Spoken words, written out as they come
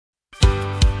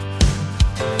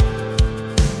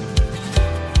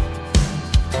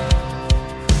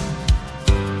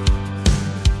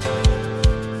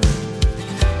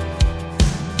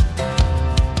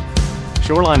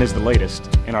Shoreline is the latest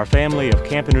in our family of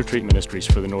camp and retreat ministries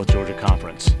for the North Georgia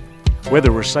Conference. Whether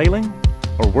we're sailing,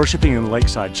 or worshiping in the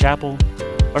Lakeside Chapel,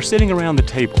 or sitting around the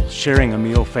table sharing a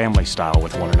meal family style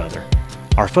with one another,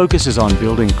 our focus is on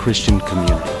building Christian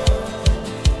community.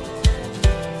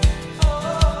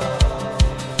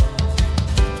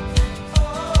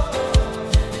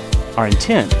 Our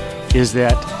intent is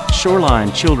that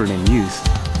Shoreline children and youth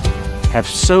have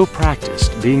so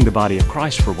practiced being the body of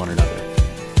Christ for one another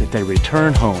that they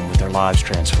return home with their lives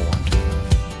transformed.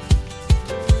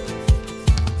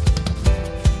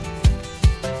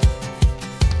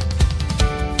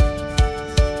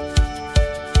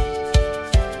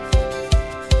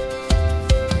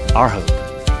 Our hope,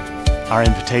 our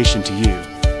invitation to you,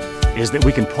 is that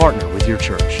we can partner with your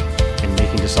church in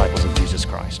making disciples of Jesus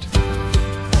Christ.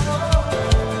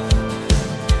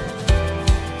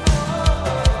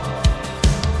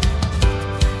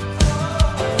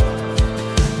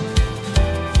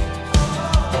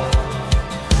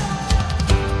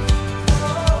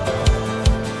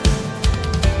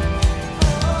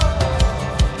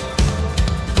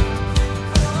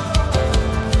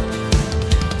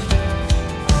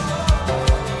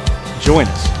 Join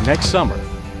us next summer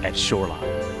at Shoreline.